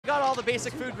all the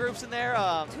basic food groups in there.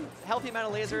 Healthy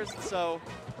amount of lasers. So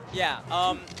yeah,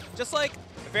 just like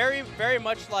very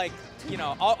much like, you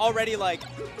know, already like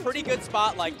pretty good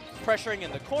spot, like pressuring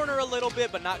in the corner a little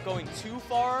bit, but not going too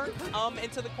far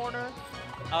into the corner.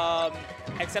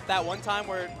 Except that one time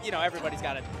where, you know, everybody's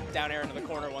got a down air into the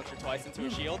corner once or twice into a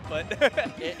shield, but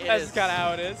that's kind of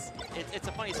how it is. It's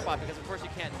a funny spot because, of course, you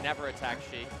can't never attack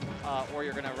Sheik, or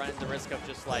you're going to run into the risk of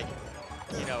just, like,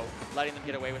 you know, letting them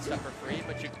get away with stuff for free.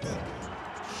 But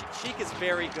Sheik is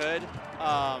very good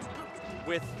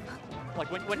with, like,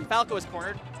 when Falco is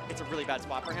cornered, it's a really bad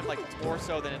spot for him, like more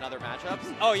so than in other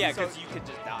matchups. Oh yeah, because you could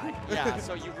just die. Yeah,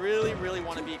 so you really, really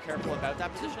want to be careful about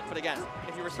that position. But again,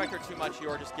 if you respect her too much, you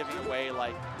are just giving away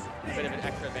like a bit of an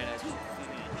extra advantage.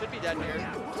 Should be dead here.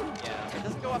 Yeah, it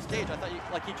doesn't go off stage. I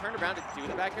thought he turned around to do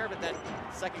the back air, but then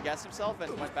second guessed himself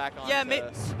and went back on. Yeah,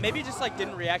 maybe just like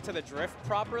didn't react to the drift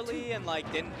properly and like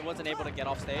wasn't able to get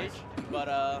off stage. But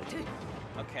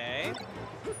okay.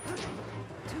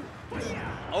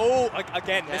 Oh,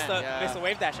 again, missed the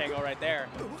wave dash angle right there.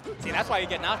 See, that's why you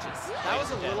get notches. That was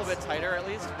a little bit tighter at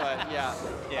least, but yeah.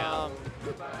 Yeah.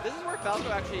 This is where Falco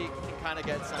actually can kind of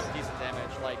get some decent damage.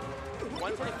 Like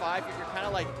 145, you're kind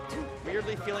of like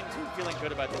weirdly feeling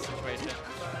good about this situation.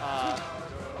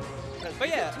 But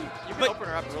yeah, you can open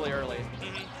her up really early.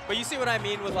 But you see what I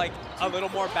mean with like a little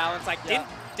more balance. Like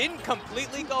didn't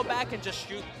completely go back and just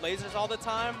shoot lasers all the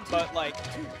time, but like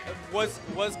was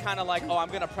kind of like, oh, I'm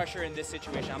gonna pressure in this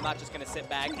situation. I'm not just gonna sit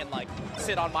back and like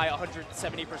sit on my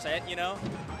 170%, you know.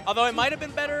 Although it might have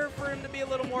been better for him to be a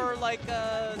little more like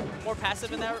more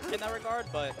passive in that regard,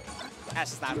 but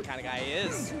that's just not the kind of guy he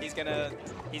is. He's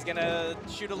gonna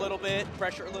shoot a little bit,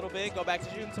 pressure a little bit, go back to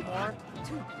shooting some more.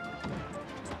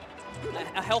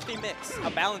 A healthy mix, a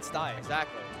balanced diet.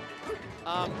 Exactly.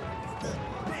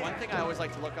 One thing I always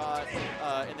like to look at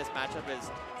in this matchup is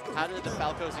how did the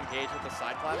Falcos engage with the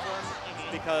side platform?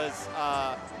 Because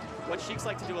what Sheiks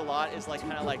like to do a lot is like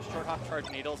kind of like short hop charge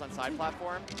needles on side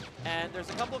platform, and there's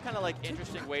a couple kind of like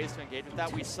interesting ways to engage with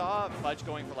that. We saw Fudge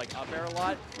going for like up air a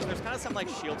lot. There's kind of some like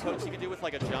shield hooks you can do with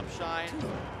like a jump shine,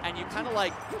 and you kind of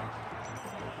like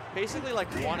basically like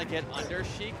want to get under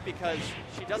Sheik because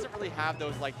she doesn't really have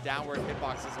those like downward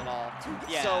hitboxes at all.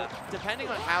 Yeah. So depending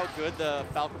on how good the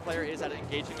Falco player is at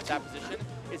engaging with that position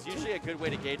is usually a good way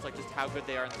to gauge like just how good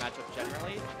they are in the matchup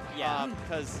generally. Yeah.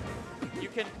 Because you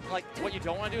can like what you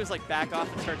don't want to do is like back off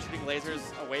and start shooting lasers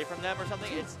away from them or something.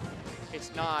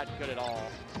 It's not good at all.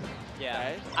 Yeah.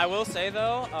 Okay. I will say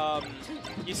though,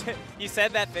 you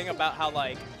said that thing about how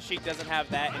like Sheik doesn't have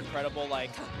that incredible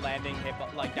like landing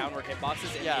downward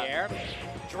hitboxes in the air.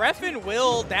 Dephen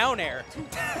will down air.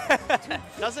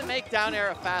 Doesn't make down air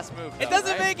a fast move though, it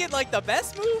doesn't right? make it like the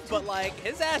best move, but like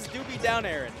his ass do be down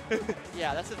airing.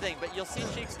 Yeah, that's the thing. But you'll see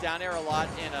Sheik's down air a lot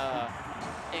in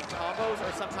combos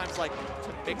or sometimes like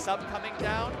to mix up coming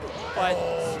down, but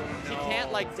you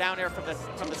can't like down air from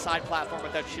the side platform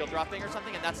without shield dropping or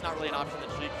something, and that's not really an option that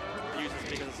Sheik uses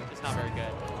because it's not very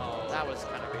good. Oh, that was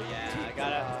kind of weird.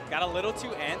 Yeah, I got a little too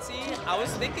antsy. I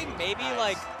was thinking maybe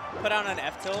like put out an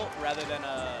F tilt rather than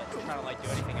trying to like do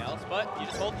anything else, but you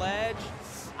just hold ledge.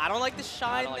 I don't like the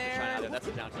shine I don't there. like the shine either. That's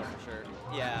a down tilt for sure.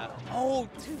 Yeah. Oh,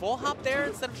 full hop there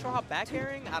instead of short hop back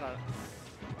airing? I don't know.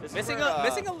 Missing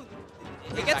a.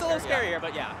 It gets a little scarier,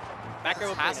 but yeah. Back air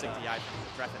will fantastic DI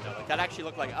from Dephen though. Like, that actually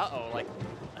looked like like.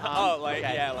 Okay.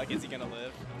 Yeah, like is he gonna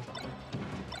live?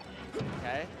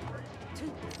 Okay.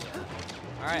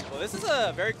 All right. Well, this is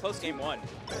a very close game one.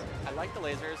 I like the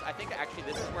lasers. I think actually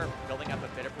this is where building up a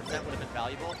bit of percent would have been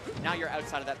valuable. Now you're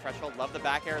outside of that threshold. Love the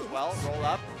back air as well. Roll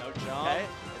up. No jump. Okay.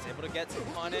 Is able to get some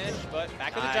punish, but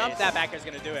back to the jump. That back air's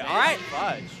gonna do it. All right.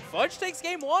 Fudge. Fudge takes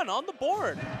game one on the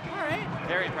board. All right.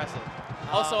 Very impressive.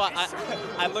 Also,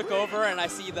 I look over and I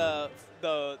see the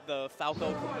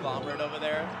Falco conglomerate over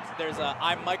there. There's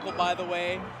I'm Michael, by the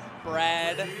way,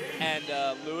 Brad, and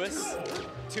Lewis,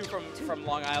 two from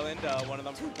Long Island, one of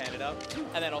them from Canada,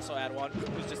 and then also add one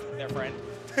who's just their friend.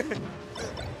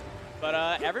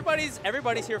 But everybody's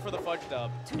here for the Fudge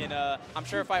dub. And I'm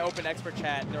sure if I open expert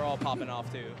chat, they're all popping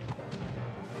off too.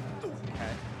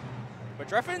 Okay. But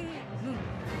Dephen,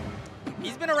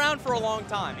 he's been around for a long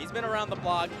time. He's been around the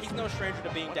block. He's no stranger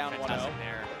to being down 1-0.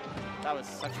 That was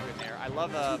such a good nair. I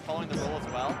love following the roll as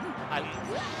well.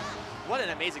 What an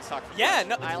amazing stock. Yeah,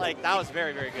 no, that was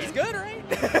very, very good. He's good, right?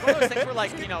 It's one of those things where,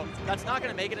 like, you know, that's not going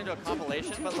to make it into a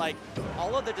compilation, but like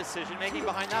all of the decision making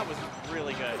behind that was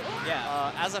really good.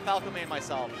 Yeah. As a Falco main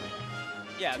myself.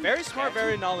 Yeah, very smart,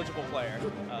 very knowledgeable player.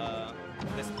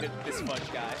 This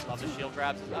Fudge guy. Love the shield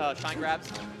grabs, shine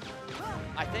grabs.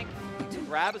 I think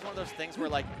grab is one of those things where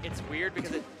like it's weird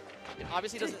because it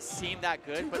obviously doesn't seem that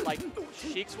good, but like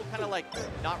Sheiks will kind of like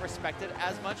not respect it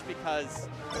as much because,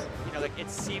 you know, like it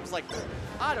seems like,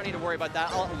 I don't need to worry about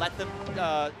that. I'll let them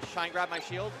shine grab my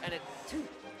shield, and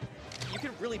you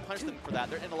can really punish them for that.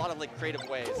 They're in a lot of like creative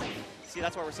ways. See,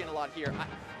 that's why we're seeing a lot here.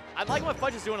 I'm liking what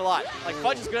Fudge is doing a lot. Like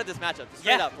Fudge is good at this matchup.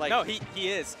 Straight up. Like, no, he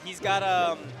is. He's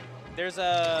got there's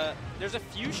a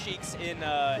few Sheiks in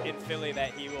Philly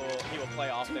that he will play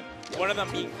often. One of them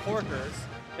being Porkers.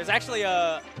 There's actually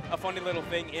a funny little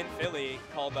thing in Philly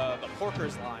called the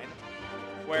Porkers line,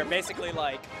 where basically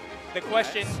like the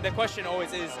question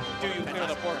always is, do you clear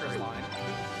the Porkers line?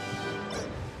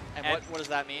 And what does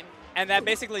that mean? And that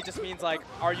basically just means like,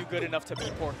 are you good enough to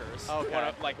beat Porkers?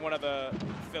 Okay. One of the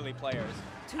Philly players.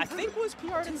 I think was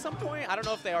PR'd at some point. I don't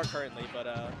know if they are currently, but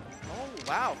oh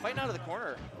wow, fighting out of the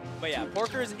corner. But yeah,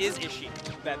 Porkers is a Sheik.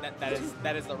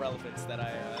 That is the relevance that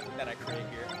I create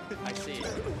here. I see.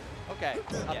 Okay,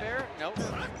 up air? Nope.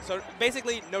 So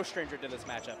basically, no stranger to this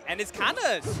matchup, and it's kind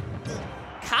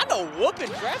of whooping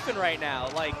Dephen right now.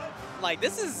 Like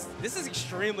this is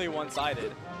extremely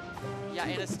one-sided. Yeah,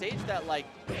 in a stage that like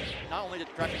not only did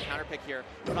Dephen counterpick here,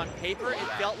 but on paper it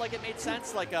felt like it made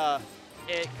sense. Like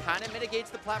it kind of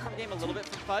mitigates the platform game a little bit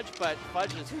for Fudge, but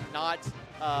Fudge is not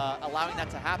allowing that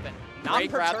to happen. Not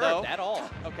perturbed at all.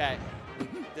 Okay,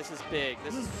 this is big.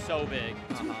 This is so big.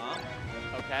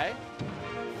 Okay.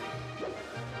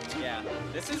 Yeah,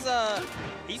 this is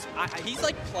he's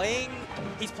like playing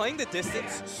the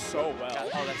distance so well. Yeah.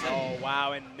 Oh, that's it. Oh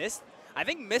wow, and missed. I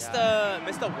think missed a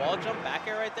wall jump back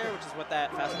air right there, which is what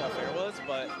that fastball fair was.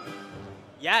 But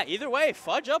yeah, either way,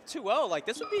 Fudge up 2-0. Like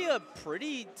this would be a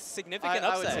pretty significant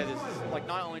upset. I would say this is like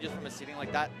not only just from a seeding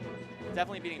like that.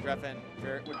 Definitely beating Dephen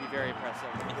would be very impressive.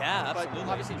 Yeah, absolutely. But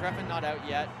obviously Dephen not out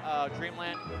yet.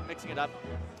 Dreamland mixing it up.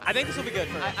 I think this will be good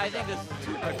for I think this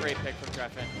is a great pick for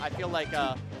Dephen. I feel like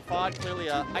Fod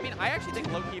clearly, I mean, I actually think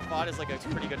low-key Fod is like a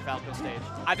pretty good Falco stage.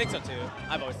 I think so too.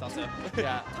 I've always thought so.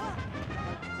 Yeah.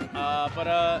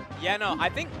 Yeah, no, I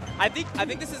think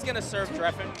this is gonna serve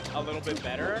Dephen a little bit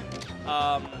better.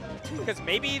 Because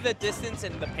maybe the distance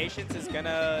and the patience is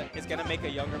gonna make a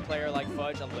younger player like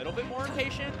Fudge a little bit more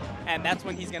impatient, and that's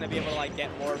when he's gonna be able to like get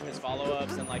more of his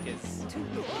follow-ups and like his,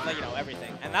 like, you know,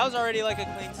 everything. And that was already like a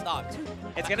clean stock.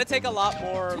 It's gonna take a lot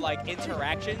more like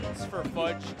interactions for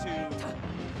Fudge to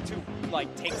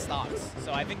like take stocks.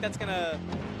 So I think that's gonna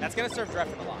serve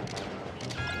Dephen a lot.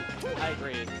 I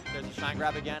agree. There's a shine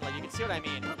grab again. Like, you can see what I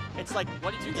mean. It's like,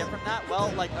 what did you get from that?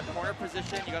 Well, like a corner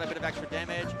position, you got a bit of extra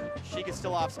damage. Sheik is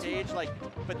still off stage, like,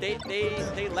 but they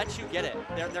let you get it.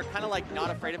 They're kind of like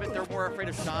not afraid of it. They're more afraid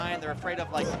of shine. They're afraid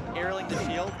of like aerialing the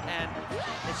shield, and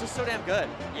it's just so damn good.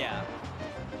 Yeah.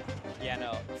 Yeah,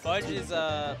 no. Fudge is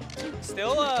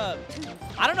still I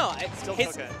don't know.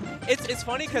 It's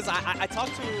funny because I talk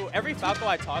to every Falco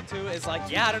I talk to is like,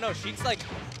 yeah, I don't know. Sheik's like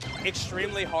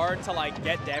extremely hard to like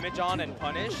get damage on and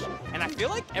punish, and I feel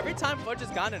like every time Fudge has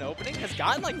gotten an opening, has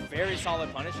gotten like very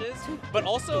solid punishes, but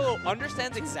also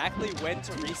understands exactly when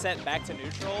to reset back to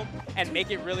neutral and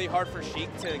make it really hard for Sheik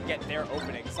to get their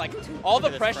openings. Like all the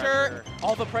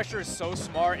pressure is so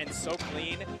smart and so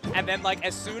clean, and then like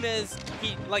as soon as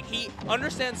he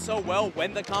understands so well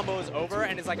when the combo is over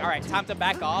and is like, all right, time to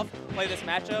back off, play this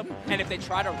matchup, and if they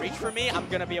try to reach for me, I'm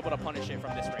gonna be able to punish it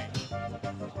from this range.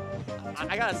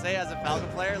 I gotta say, as a Falco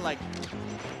player, like,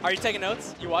 are you taking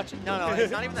notes? You watching? No,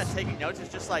 it's not even that taking notes.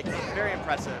 It's just like very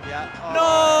impressive. Yeah.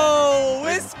 Oh, no,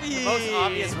 Wispy. The most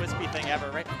obvious Wispy thing ever,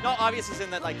 right? Not obvious as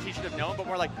in that like he should have known, but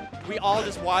more like we all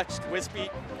just watched Wispy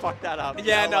fuck that up.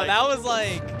 Yeah, no, like, that was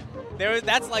like.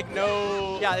 That's like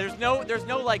no... Yeah, there's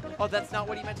no like, oh, that's not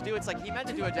what he meant to do. It's like he meant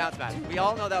to do a down smash. We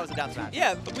all know that was a down smash.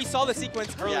 Yeah, we saw the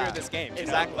sequence earlier this game.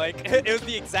 Exactly. Like, it was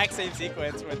the exact same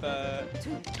sequence with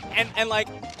and like,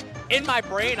 in my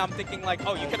brain, I'm thinking like,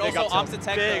 oh, you can also opposite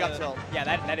tech. Big up tilt. Yeah,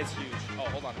 that is huge. Oh,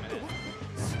 hold on a minute.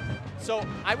 So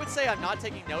I would say I'm not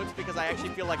taking notes because I actually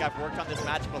feel like I've worked on this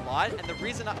matchup a lot. And the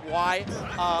reason why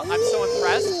I'm so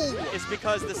impressed is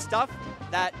because the stuff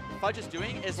that Fudge is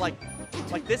doing is like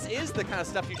this is the kind of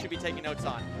stuff you should be taking notes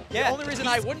on. Yeah, the only reason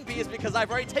I wouldn't be is because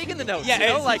I've already taken the notes. Yeah, you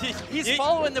know? Like he's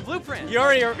following the blueprint. You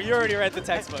already read the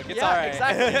textbook. It's all right.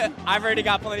 Exactly. I've already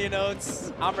got plenty of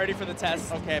notes. I'm ready for the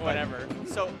test. Okay, whatever.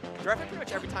 So Dephen pretty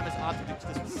much every time has opted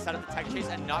to just set up the tech chase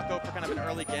and not go for kind of an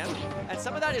early gimp. And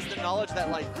some of that is the knowledge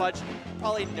that like Fudge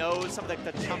probably knows some of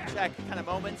the chump check kind of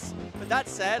moments. But that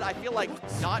said, I feel like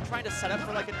not trying to set up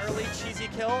for like an early cheesy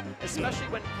kill, especially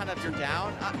when kind of you're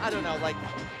down, I don't know, like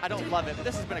I don't love it. But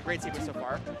this has been a great sequence so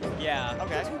far. Yeah.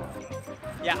 Okay.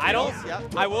 Yeah,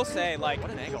 I will say, like,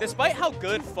 despite how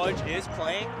good Fudge is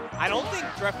playing, I don't think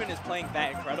Dephen is playing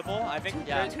that incredible. I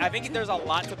think there's a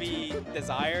lot to be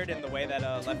desired in the way that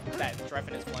that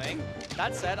Dephen is playing.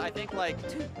 That said, I think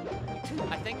it's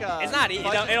not easy.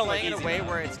 Fudge It'll is playing look in a way easy,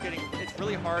 where it's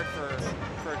really hard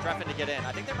for Dephen to get in.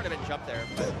 I think there might have been jump there,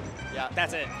 but yeah.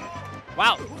 That's it.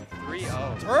 Wow.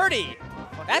 3-0. 30.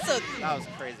 That was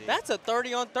crazy. That's a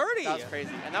 30 on 30. That was crazy.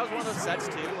 And that was one of those sets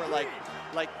too where like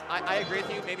I agree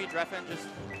with you, maybe Dephen just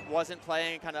wasn't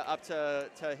playing kind of up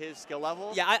to his skill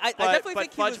level. Yeah, I definitely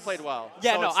think Fudge played well.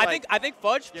 Yeah, so no, I think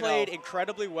Fudge played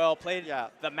incredibly well. Played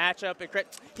the matchup.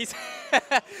 He's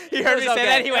he heard me say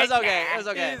that. He went, it was okay. It was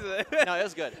okay. No, it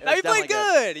was good. No, you played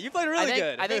good. You played really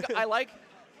good. I think I like.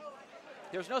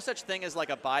 There's no such thing as like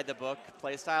a by the book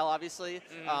play style, obviously,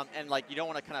 and like you don't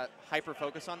want to kind of hyper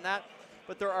focus on that.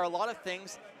 But there are a lot of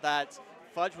things that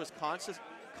Fudge was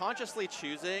consciously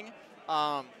choosing,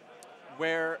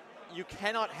 where you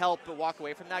cannot help but walk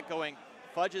away from that going,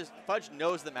 Fudge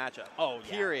knows the matchup. Oh,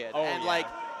 yeah. Period. Oh,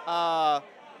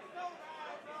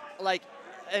 and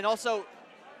and also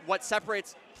what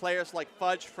separates players like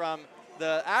Fudge from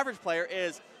the average player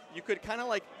is you could kind of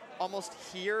like almost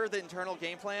hear the internal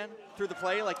game plan through the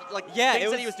play. Like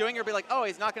things that he was doing, you'd be like, oh,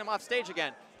 he's knocking him off stage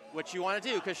again. Which you want to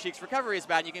do because Sheik's recovery is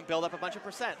bad and you can build up a bunch of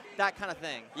 %. That kind of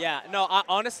thing. Yeah, no,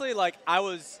 honestly, like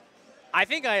I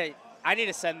think I need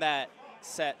to send that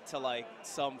set to like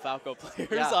some Falco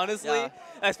players, honestly.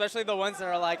 Especially the ones that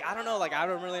are like, I don't know, like I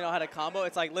don't really know how to combo.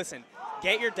 It's like, listen,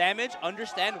 get your damage,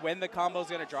 understand when the combo's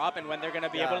going to drop and when they're going to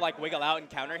be able to like wiggle out and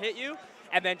counter hit you,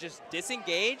 and then just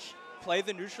disengage, play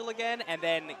the neutral again, and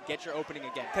then get your opening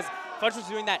again. Because Fudge was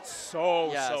doing that so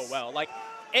well.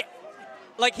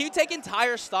 Like he would take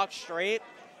entire stock straight,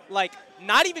 like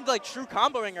not even like true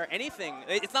comboing or anything.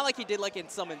 It's not like he did like in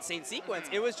some insane sequence.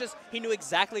 It was just he knew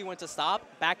exactly when to stop,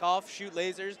 back off, shoot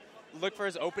lasers, look for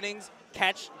his openings,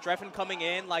 catch Dephen coming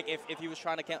in, like if he was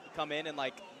trying to come in and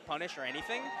like punish or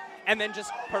anything, and then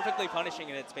just perfectly punishing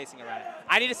it and spacing around it.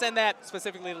 I need to send that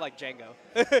specifically to like Django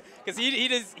because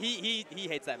he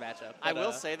hates that matchup. I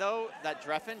will say though that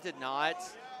Dephen did not.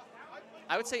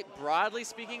 I would say, broadly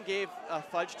speaking, gave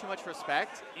Fudge too much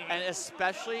respect, and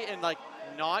especially in like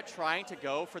not trying to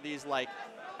go for these like.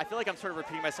 I feel like I'm sort of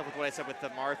repeating myself with what I said with the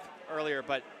Marth earlier,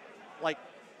 but like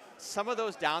some of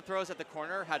those down throws at the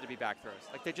corner had to be back throws.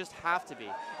 Like they just have to be.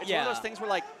 It's one of those things where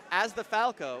like as the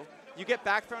Falco, you get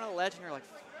back thrown on the ledge and you're like.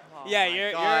 Oh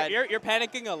you're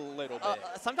panicking a little bit.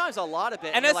 Sometimes a lot of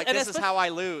it. And you're like, this is how I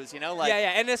lose, you know? Like,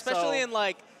 and especially in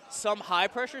like. Some high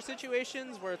pressure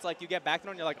situations where it's like you get back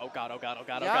thrown, you're like, oh god, oh god, oh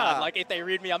god, oh god. Like if they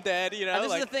read me, I'm dead. You know. And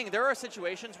this is the thing. There are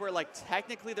situations where like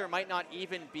technically there might not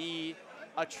even be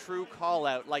a true call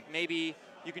out. Like maybe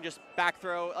you can just back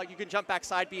throw, like you can jump back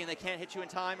side B and they can't hit you in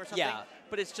time or something. Yeah.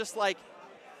 But it's just like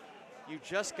you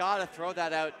just gotta throw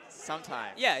that out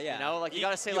sometime. Yeah. You know, like you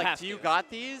gotta say like, do you got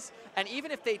these? And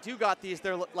even if they do got these,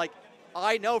 they're like,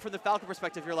 I know from the Falcon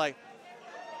perspective, you're like.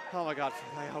 Oh my god,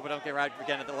 I hope I don't get grabbed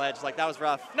again at the ledge. Like, that was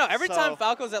rough. No, every time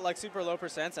Falco's at like super low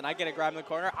 % and I get a grab in the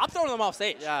corner, I'm throwing them off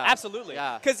stage. Yeah. Absolutely.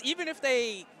 Yeah. Because even if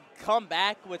they come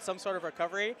back with some sort of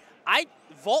recovery, I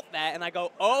vault that and I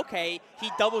go, oh, okay, he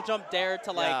double jump dared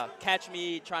to like catch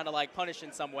me trying to like punish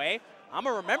in some way. I'm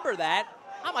going to remember that.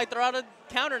 I might throw out a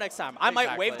counter next time. I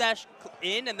might wave dash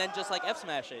in and then just like F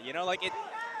smash it. You know, like it.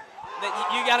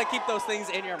 You got to keep those things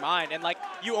in your mind. And, like,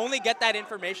 you only get that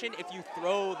information if you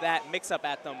throw that mix-up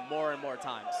at them more and more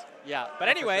times. Yeah. But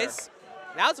anyways,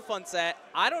 that was a fun set.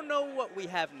 I don't know what we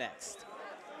have next.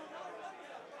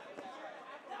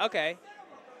 Okay.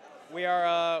 We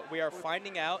are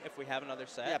finding out if we have another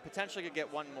set. Yeah, potentially could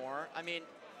get one more. I mean,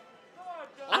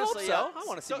 honestly, I hope so. I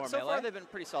want to see more so melee. So far, they've been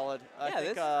pretty solid. I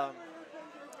think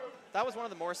that was one of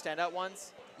the more standout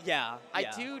ones. Yeah. I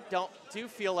do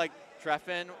feel like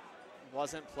Dephen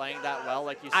wasn't playing that well,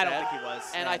 like you said. I don't think he was.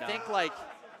 And I think, like,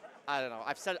 I don't know.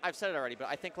 I've said it already, but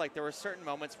I think, like, there were certain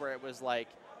moments where it was like,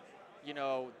 you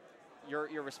know,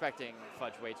 you're respecting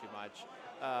Fudge way too much,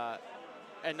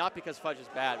 and not because Fudge is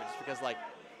bad, but just because, like,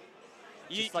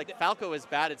 Falco is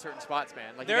bad at certain spots,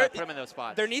 man. Like, you gotta put him in those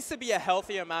spots. There needs to be a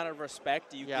healthy amount of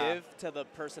respect you give to the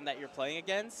person that you're playing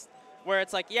against, where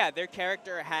it's like, yeah, their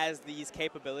character has these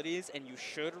capabilities, and you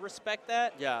should respect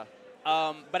that. Yeah.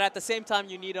 But at the same time,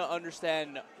 you need to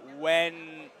understand when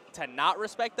to not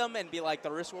respect them and be like,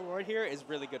 the risk reward here is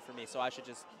really good for me, so I should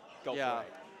just go for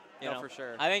it. You know, for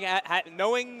sure. I think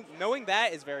knowing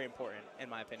that is very important, in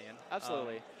my opinion.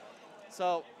 Absolutely.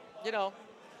 So, you know,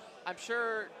 I'm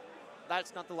sure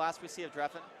that's not the last we see of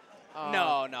Dephen.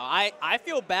 No. I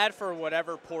feel bad for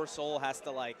whatever poor soul has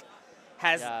to like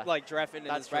Dephen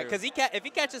in his bracket, because if he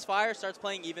catches fire, starts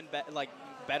playing even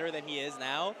better than he is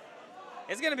now,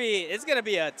 it's gonna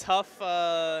be a tough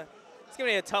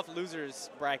losers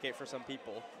bracket for some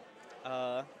people,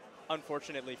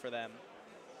 unfortunately for them.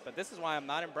 But this is why I'm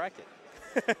not in bracket.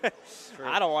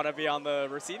 I don't want to be on the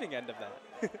receiving end of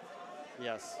that.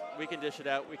 Yes, we can dish it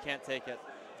out. We can't take it.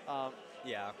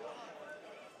 Yeah.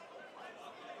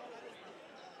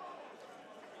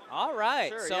 All right.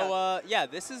 Sure, so yeah,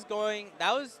 this is going.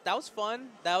 That was fun.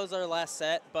 That was our last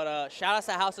set. But shout outs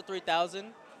to House of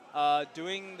 3000,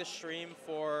 doing the stream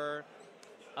for.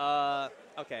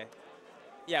 Okay.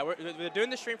 Yeah, we're doing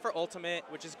the stream for Ultimate,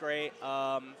 which is great.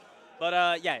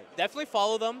 But yeah, definitely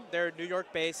follow them. They're New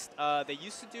York based. They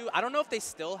used to do. I don't know if they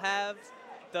still have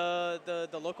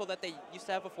the local that they used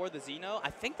to have before, the Xeno.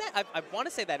 I think that I want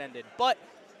to say that ended, but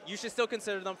you should still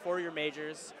consider them for your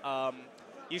majors.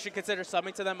 You should consider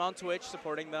subbing to them on Twitch,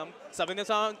 supporting them, subbing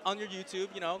them on your YouTube.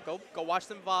 You know, go watch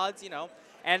them VODs. You know,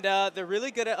 and they're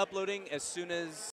really good at uploading as soon as